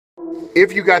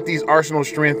if you got these Arsenal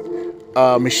Strength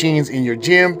machines in your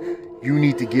gym, you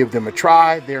need to give them a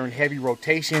try. They're in heavy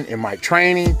rotation in my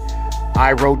training.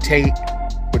 I rotate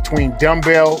between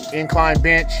dumbbell incline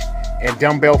bench and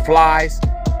dumbbell flies.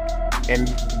 And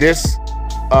this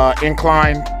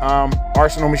incline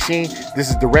Arsenal machine, this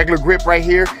is the regular grip right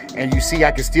here, and you see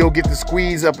I can still get the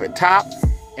squeeze up at top.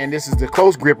 And this is the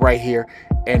close grip right here,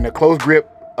 and the close grip,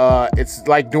 it's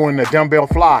like doing a dumbbell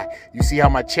fly. You see how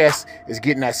my chest is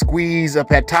getting that squeeze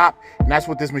up at top, and that's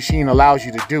what this machine allows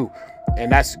you to do.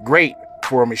 And that's great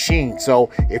for a machine. So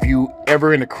if you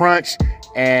ever in a crunch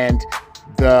and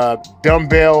the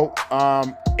dumbbell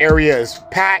area is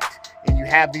packed and you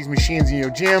have these machines in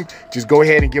your gym, just go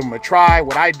ahead and give them a try.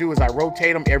 What I do is I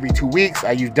rotate them every 2 weeks.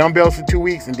 I use dumbbells for 2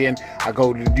 weeks, and then I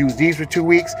go to use these for 2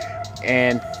 weeks,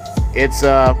 and it's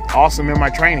awesome in my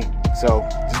training. So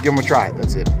just give them a try.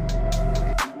 That's it.